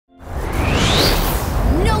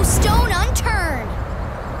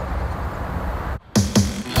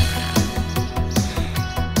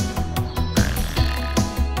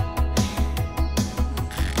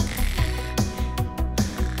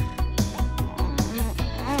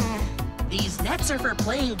pets are for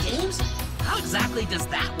playing games? How exactly does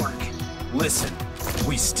that work? Listen,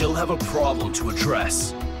 we still have a problem to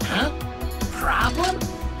address. Huh? Problem?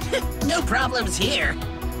 No problems here.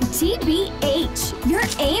 TBH, your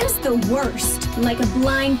aim's the worst. Like a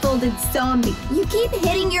blindfolded zombie. You keep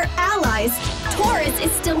hitting your allies. Taurus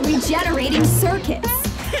is still regenerating circuits.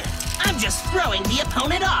 I'm just throwing the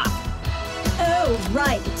opponent off. Oh,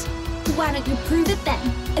 right. Why don't you prove it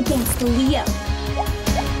then, against Leo?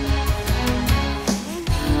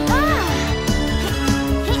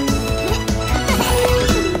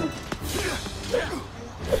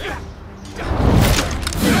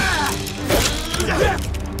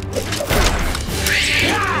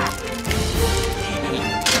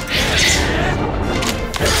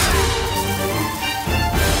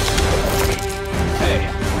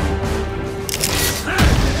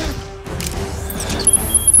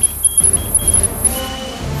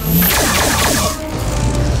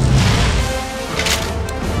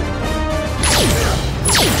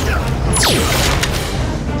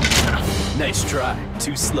 Nice try.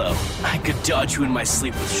 Too slow. I could dodge you in my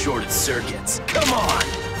sleep with shorted circuits. Come on!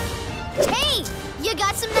 Hey! You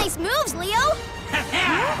got some nice moves, Leo!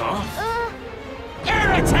 Huh?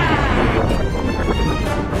 Air attack!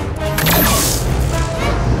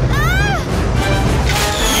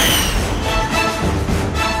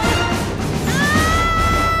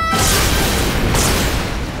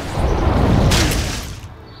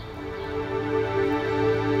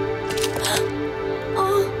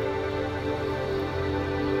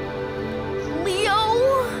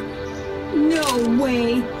 No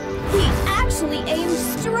way! He actually aimed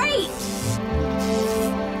straight!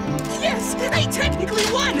 Yes! I technically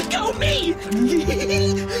won! Go me!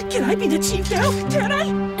 Can I be the chief now? Can I?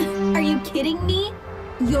 Are you kidding me?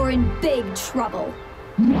 You're in big trouble.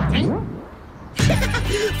 Oh,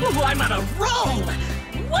 I'm on a roll!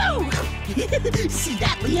 Woo! See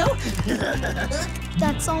that, Leo?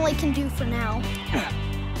 That's all I can do for now.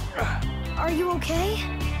 Are you okay?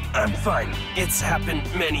 I'm fine. It's happened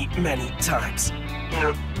many, many times.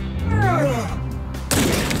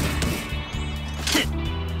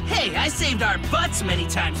 Hey, I saved our butts many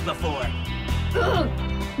times before. Ugh.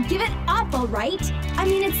 Give it up, all right? I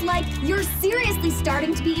mean, it's like you're seriously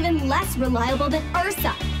starting to be even less reliable than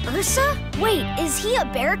Ursa. Ursa? Wait, is he a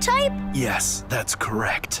bear type? Yes, that's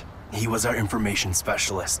correct. He was our information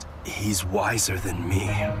specialist. He's wiser than me.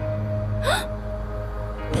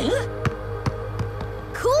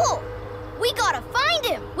 Cool! We gotta find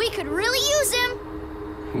him! We could really use him!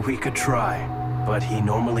 We could try, but he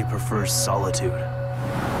normally prefers solitude.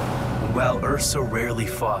 While Ursa rarely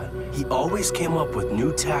fought, he always came up with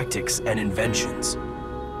new tactics and inventions.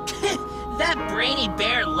 That brainy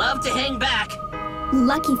bear loved to hang back.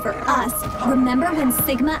 Lucky for us, remember when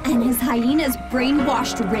Sigma and his hyenas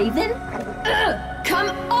brainwashed Raven? Ugh!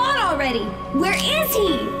 Come on already! Where is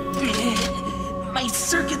he? My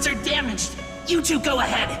circuits are damaged. You two go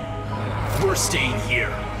ahead. We're staying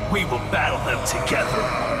here. We will battle them together.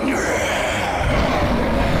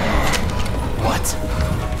 What?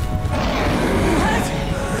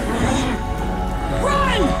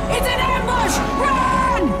 Run! It's an ambush!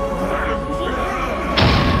 Run!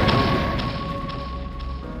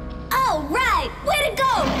 All right! Way to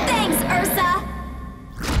go! Thanks, Ursa!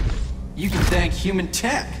 You can thank human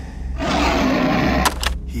tech.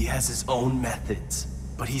 He has his own methods,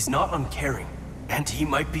 but he's not uncaring, and he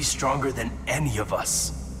might be stronger than any of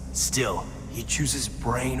us. Still, he chooses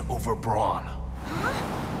brain over brawn.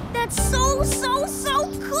 That's so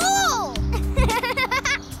cool!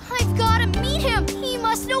 I've gotta meet him! He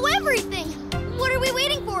must know everything! What are we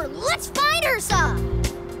waiting for? Let's find Ursa!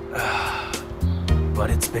 But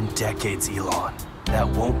it's been decades, Elon. That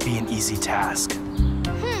won't be an easy task.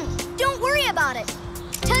 Don't worry about it.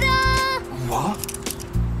 Ta-da! What?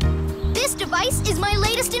 This device is my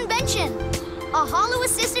latest invention. A hollow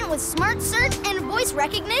assistant with smart search and voice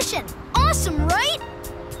recognition. Awesome, right?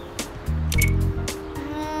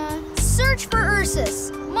 Search for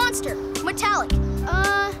Ursus. Monster. Metallic.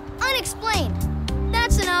 Unexplained.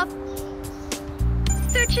 That's enough.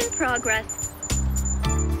 Search in progress.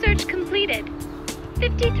 Search completed.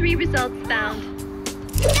 53 results found.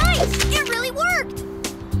 Nice! It really worked!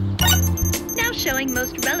 Now showing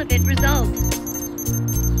most relevant results.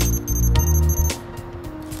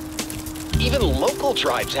 Even local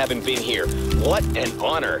tribes haven't been here. What an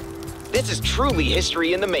honor. This is truly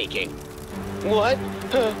history in the making. What?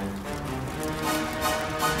 Huh?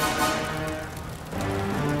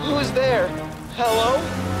 Who's there? Hello?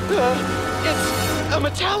 It's a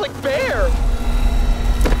metallic bear!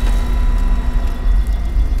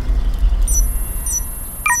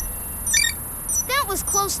 That was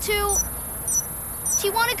close to...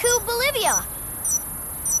 Tiwanaku, Bolivia.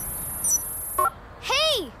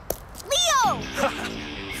 Hey, Leo!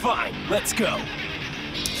 Fine, let's go.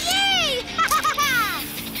 Yay!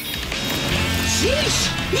 Sheesh!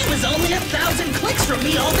 He was only 1,000 clicks from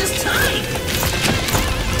me all this time!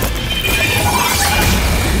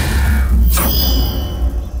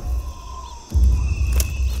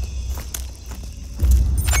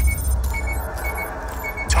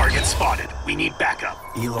 Target spotted. We need backup.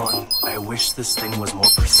 Elon, I wish this thing was more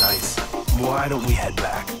precise. Why don't we head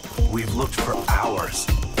back? We've looked for hours.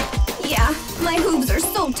 Yeah, my hooves are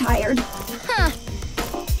so tired. Huh.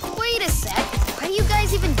 Wait a sec. Why do you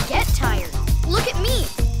guys even get tired? Look at me.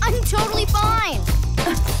 I'm totally fine.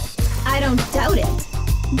 I don't doubt it.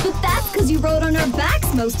 But that's because you rode on our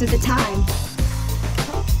backs most of the time.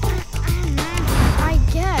 I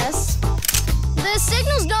guess. The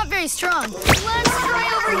signal's not very strong. Let's try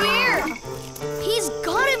over here. He's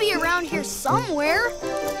gotta be around here somewhere.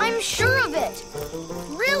 I'm sure of it.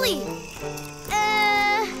 Really?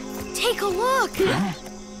 Take a look.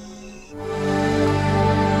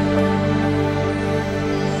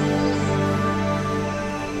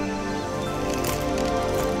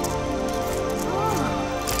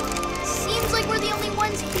 Seems like we're the only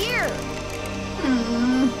ones here.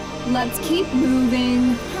 Let's keep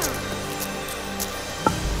moving.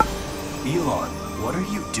 Elon, what are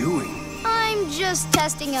you doing? I'm just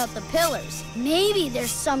testing out the pillars. Maybe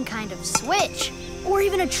there's some kind of switch. Or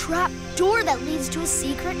even a trap door that leads to a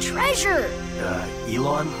secret treasure.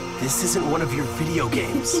 Elon, this isn't one of your video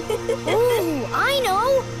games. Ooh, I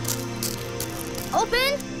know!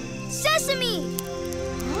 Open! Sesame!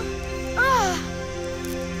 Huh?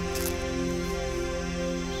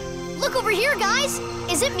 Look over here, guys!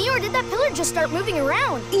 Is it me or did that pillar just start moving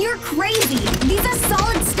around? You're crazy! These are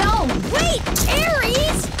solid stone! Wait!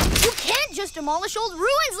 Ares! You can't just demolish old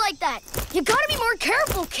ruins like that! You gotta be more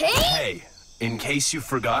careful, Kane! Hey, in case you've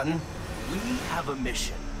forgotten, we have a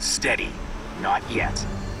mission. Steady. Not yet.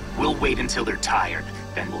 We'll wait until they're tired,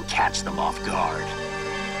 then we'll catch them off guard.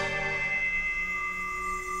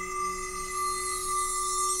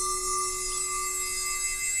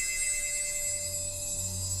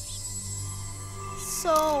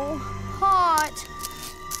 So hot.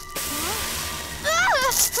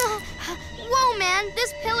 Whoa, man,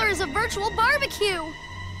 this pillar is a virtual barbecue.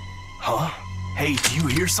 Huh? Hey, do you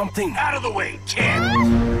hear something? Out of the way, kid!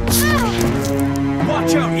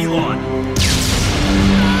 Watch out, Elon!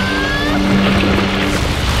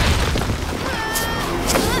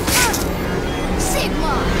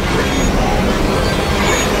 Sigma!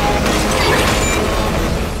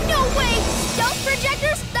 No way! Stealth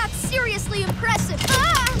projectors? That's seriously impressive.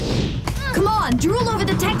 Come on, drool over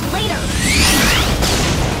the tech later!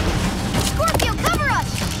 Scorpio, cover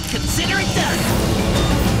us! Consider it done!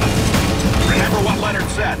 Remember what Leonard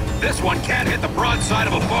said. This one can't hit the broadside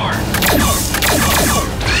of a barn.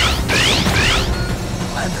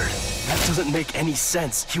 Leonard, that doesn't make any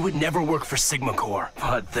sense. He would never work for Sigma Corps.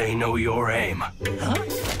 But they know your aim. Huh?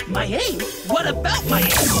 My aim? What about my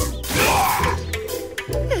aim?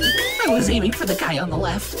 I was aiming for the guy on the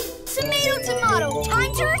left. Tomato, tomato,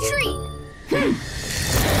 time to retreat.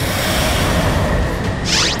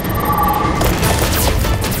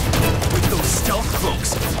 With those stealth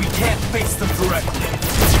cloaks, we can't face them directly.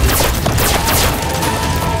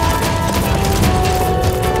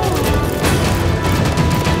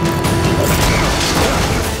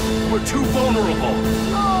 We're too vulnerable.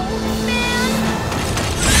 Oh, man.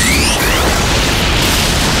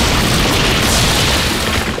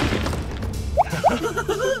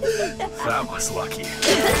 That was lucky.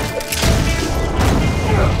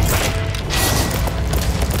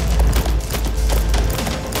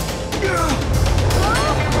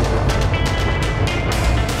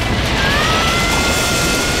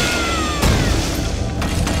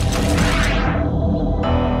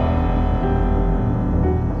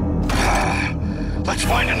 Let's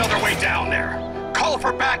find another way down there. Call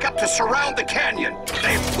for backup to surround the canyon.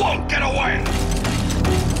 They won't get away!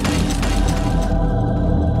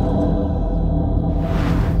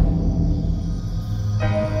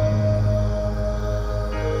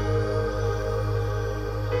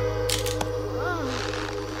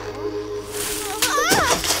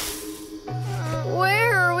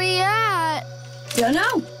 Where are we at? Don't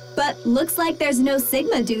know, but looks like there's no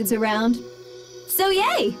Sigma dudes around. So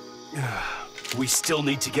yay! We still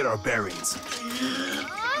need to get our bearings.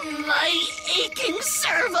 My aching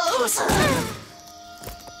servos!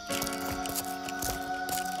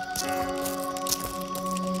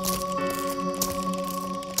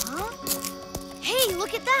 Huh? Hey,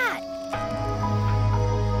 look at that!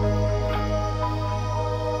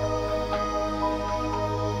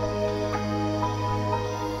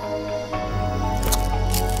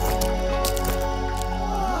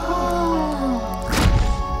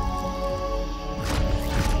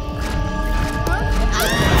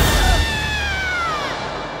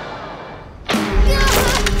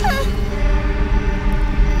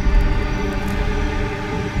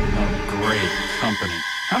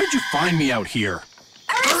 find me out here?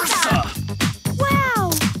 Ursa! Wow!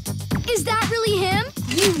 Is that really him?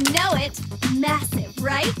 You know it. Massive,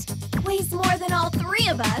 right? Weighs more than all three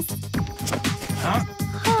of us. Huh?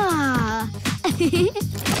 Ah. Get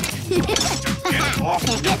off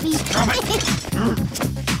of me! Stop it!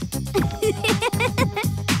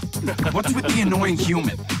 What's with the annoying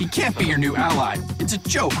human? He can't be your new ally. It's a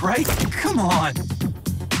joke, right? Come on!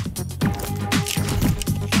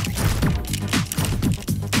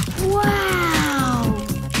 Wow!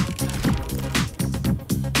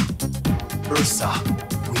 Ursa,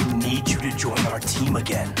 we need you to join our team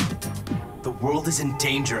again. The world is in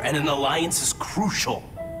danger and an alliance is crucial.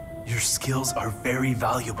 Your skills are very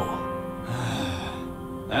valuable.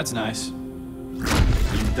 That's nice. You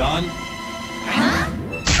done?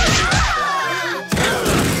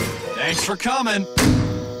 Thanks for coming.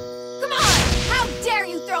 Come on! How dare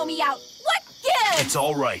you throw me out? What gives? It's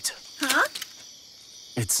all right. Huh?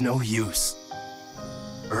 It's no use.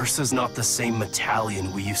 Ursa's not the same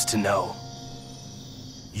Metalion we used to know.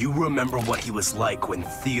 You remember what he was like when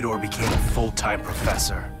Theodore became a full-time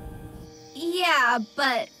professor. Yeah,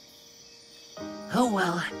 but... Oh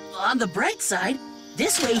well, on the bright side,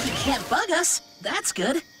 this way he can't bug us. That's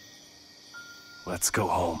good. Let's go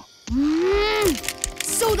home.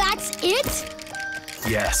 So that's it?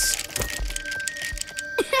 Yes.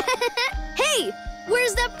 Hey,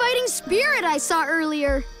 where's that fighting spirit I saw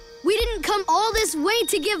earlier? We didn't come all this way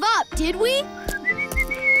to give up, did we?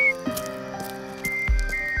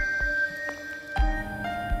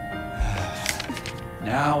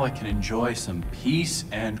 Now I can enjoy some peace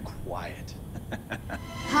and quiet.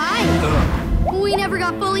 Hi. We never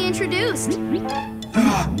got fully introduced.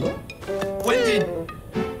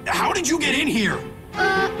 How did you get in here?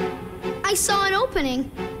 I saw an opening.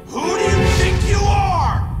 Who do you think you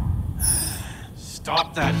are?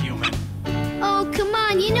 Stop that, human. Oh, come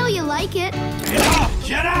on, you know you like it. Enough!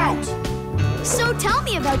 Get out! So tell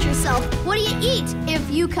me about yourself. What do you eat? If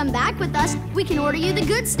you come back with us, we can order you the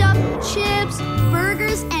good stuff. Chips,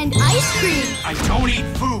 burgers, and ice cream. I don't eat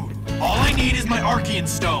food. All I need is my Archean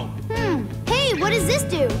Stone. Hey, what does this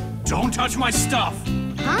do? Don't touch my stuff.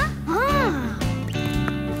 Huh? Ah.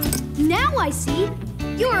 Now I see.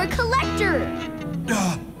 You're a collector.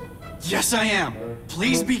 Yes, I am.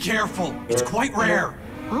 Please be careful. It's quite rare.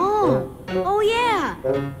 Oh yeah.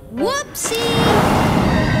 Whoopsie!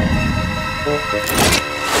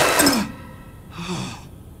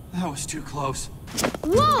 That was too close.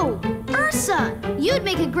 Whoa! Ursa! You'd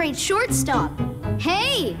make a great shortstop.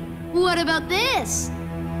 Hey! What about this?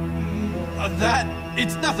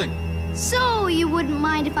 It's nothing. So, you wouldn't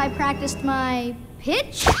mind if I practiced my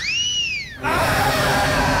pitch?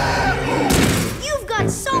 You've got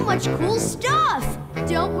so much cool stuff!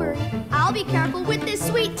 Don't worry, I'll be careful with this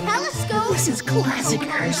sweet telescope. This is classic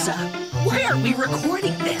Ursa. Why aren't we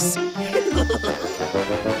recording this?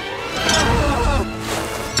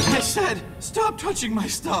 I said, stop touching my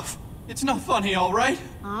stuff. It's not funny, all right?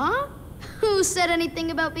 Huh? Who said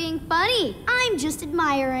anything about being funny? I'm just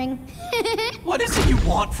admiring. What is it you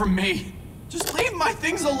want from me? Just leave my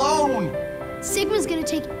things alone. Sigma's gonna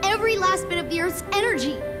take every last bit of the Earth's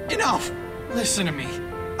energy. Enough. Listen to me.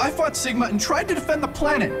 I fought Sigma and tried to defend the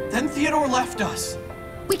planet. Then Theodore left us.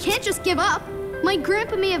 We can't just give up. My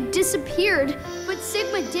grandpa may have disappeared, but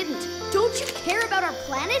Sigma didn't. Don't you care about our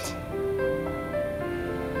planet?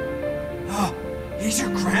 He's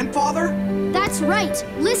your grandfather? That's right.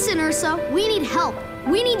 Listen, Ursa, we need help.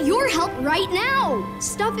 We need your help right now.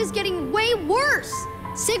 Stuff is getting way worse.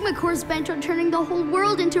 Sigma Corps bent on turning the whole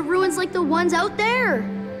world into ruins like the ones out there.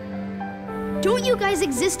 Don't you guys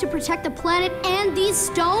exist to protect the planet and these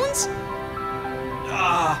stones?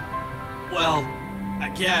 Well, I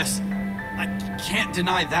guess. I can't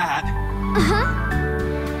deny that. Uh-huh.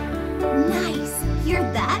 Nice. Hear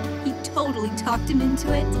that? He totally talked him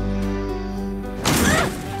into it.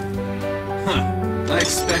 I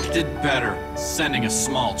expected better, sending a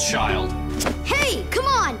small child. Hey, come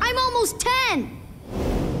on! I'm almost 10!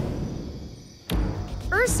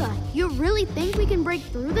 Ursa, you really think we can break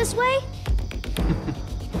through this way?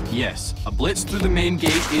 Yes, a blitz through the main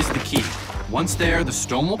gate is the key. Once there, the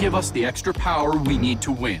stone will give us the extra power we need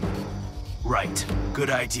to win. Right. Good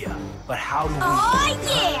idea. But how do we... Oh,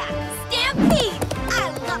 yeah! Stampede! I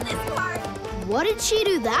love this part! What did she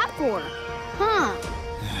do that for? Huh.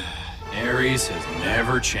 Ares has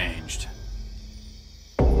never changed.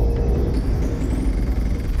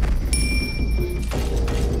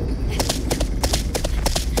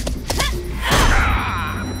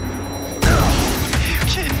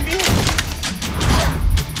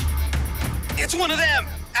 It's one of them!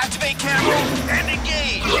 Activate camera and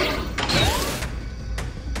engage!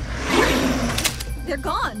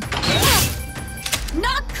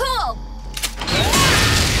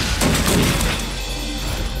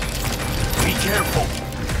 careful.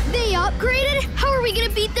 They upgraded? How are we gonna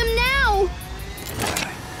beat them now?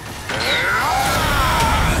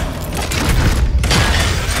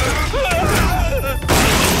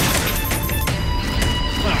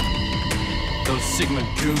 Those Sigma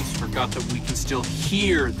goons forgot that we can still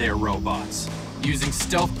hear their robots. Using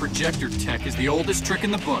stealth projector tech is the oldest trick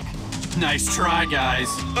in the book. Nice try, guys.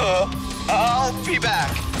 I'll be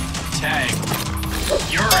back. Tag.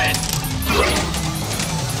 You're in.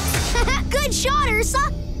 Good shot, Ursa!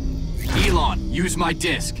 Elon, use my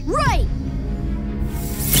disc. Right!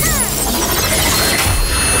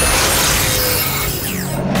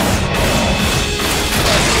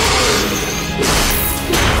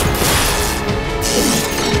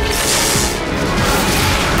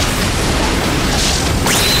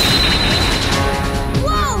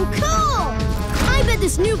 Whoa, cool! I bet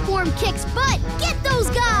this new form kicks butt. Get those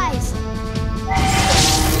guys!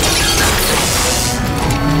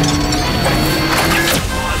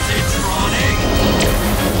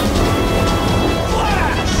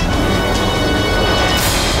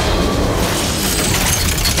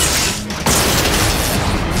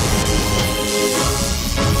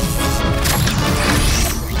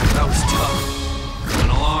 That was tough. Been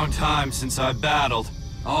a long time since I battled.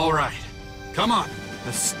 All right, come on.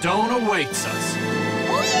 The stone awaits us.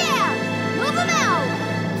 Oh yeah! Move them out!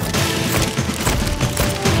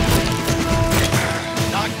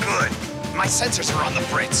 Not good. My sensors are on the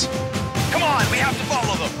fritz. Come on, we have to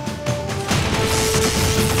follow them.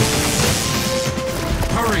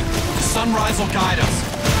 Hurry, the sunrise will guide us.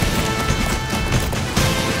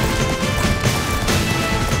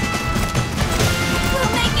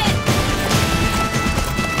 We'll make it!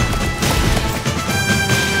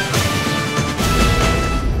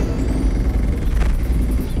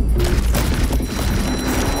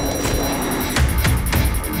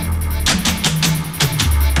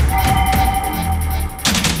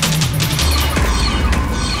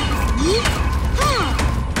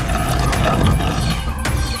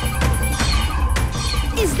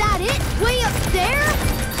 Is that it? Way up there?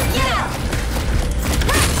 Yeah!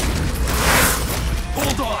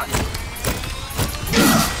 Hold on.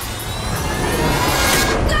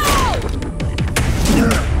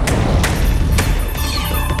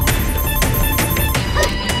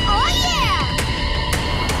 Oh yeah!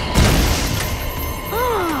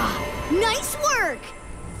 Ah, nice work!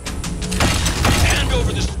 Hand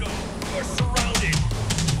over the stone. We're surrounded.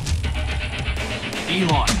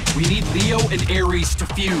 Elon, we need Leo and Ares to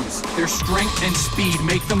fuse. Their strength and speed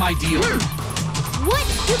make them ideal. What?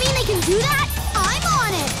 You mean they can do that? I'm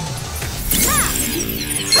on it! Ha!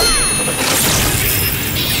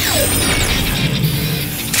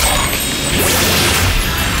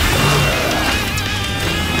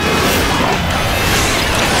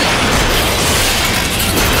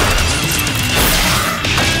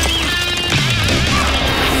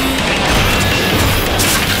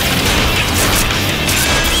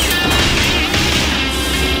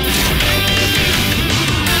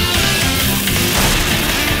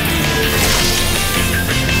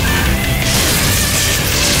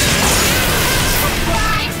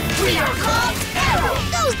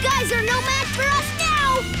 Those guys are no match for us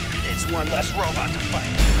now! It's one less robot to fight.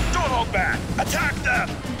 Don't hold back. Attack them.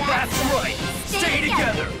 That's right. Stay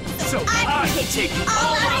together. So I can take you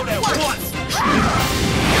all out at once.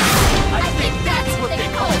 I think that's what they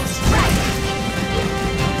call it.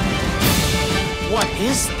 What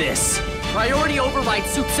is this? Priority override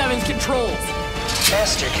Soup 7's controls.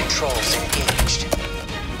 Master controls engaged.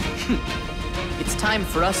 It's time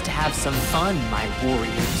for us to have some fun, my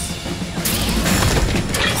warriors.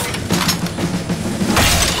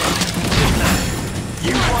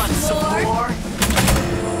 You want some more?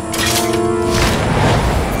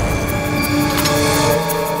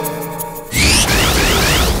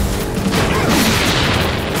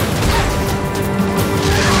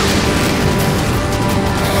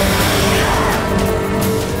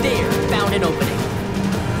 There, found an opening.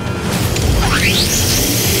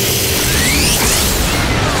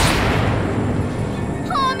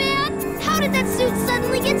 Aw, man! How did that suit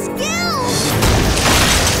suddenly get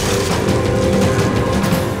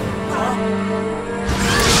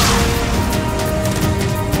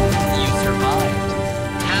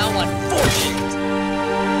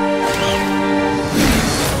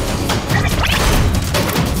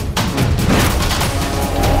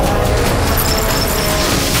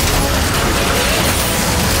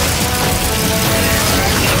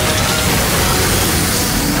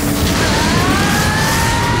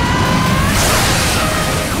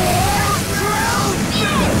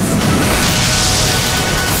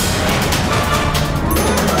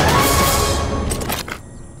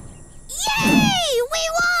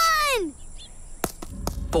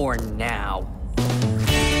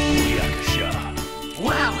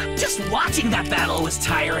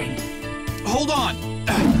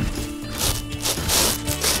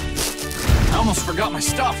almost forgot my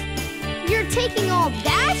stuff. You're taking all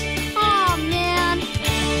that?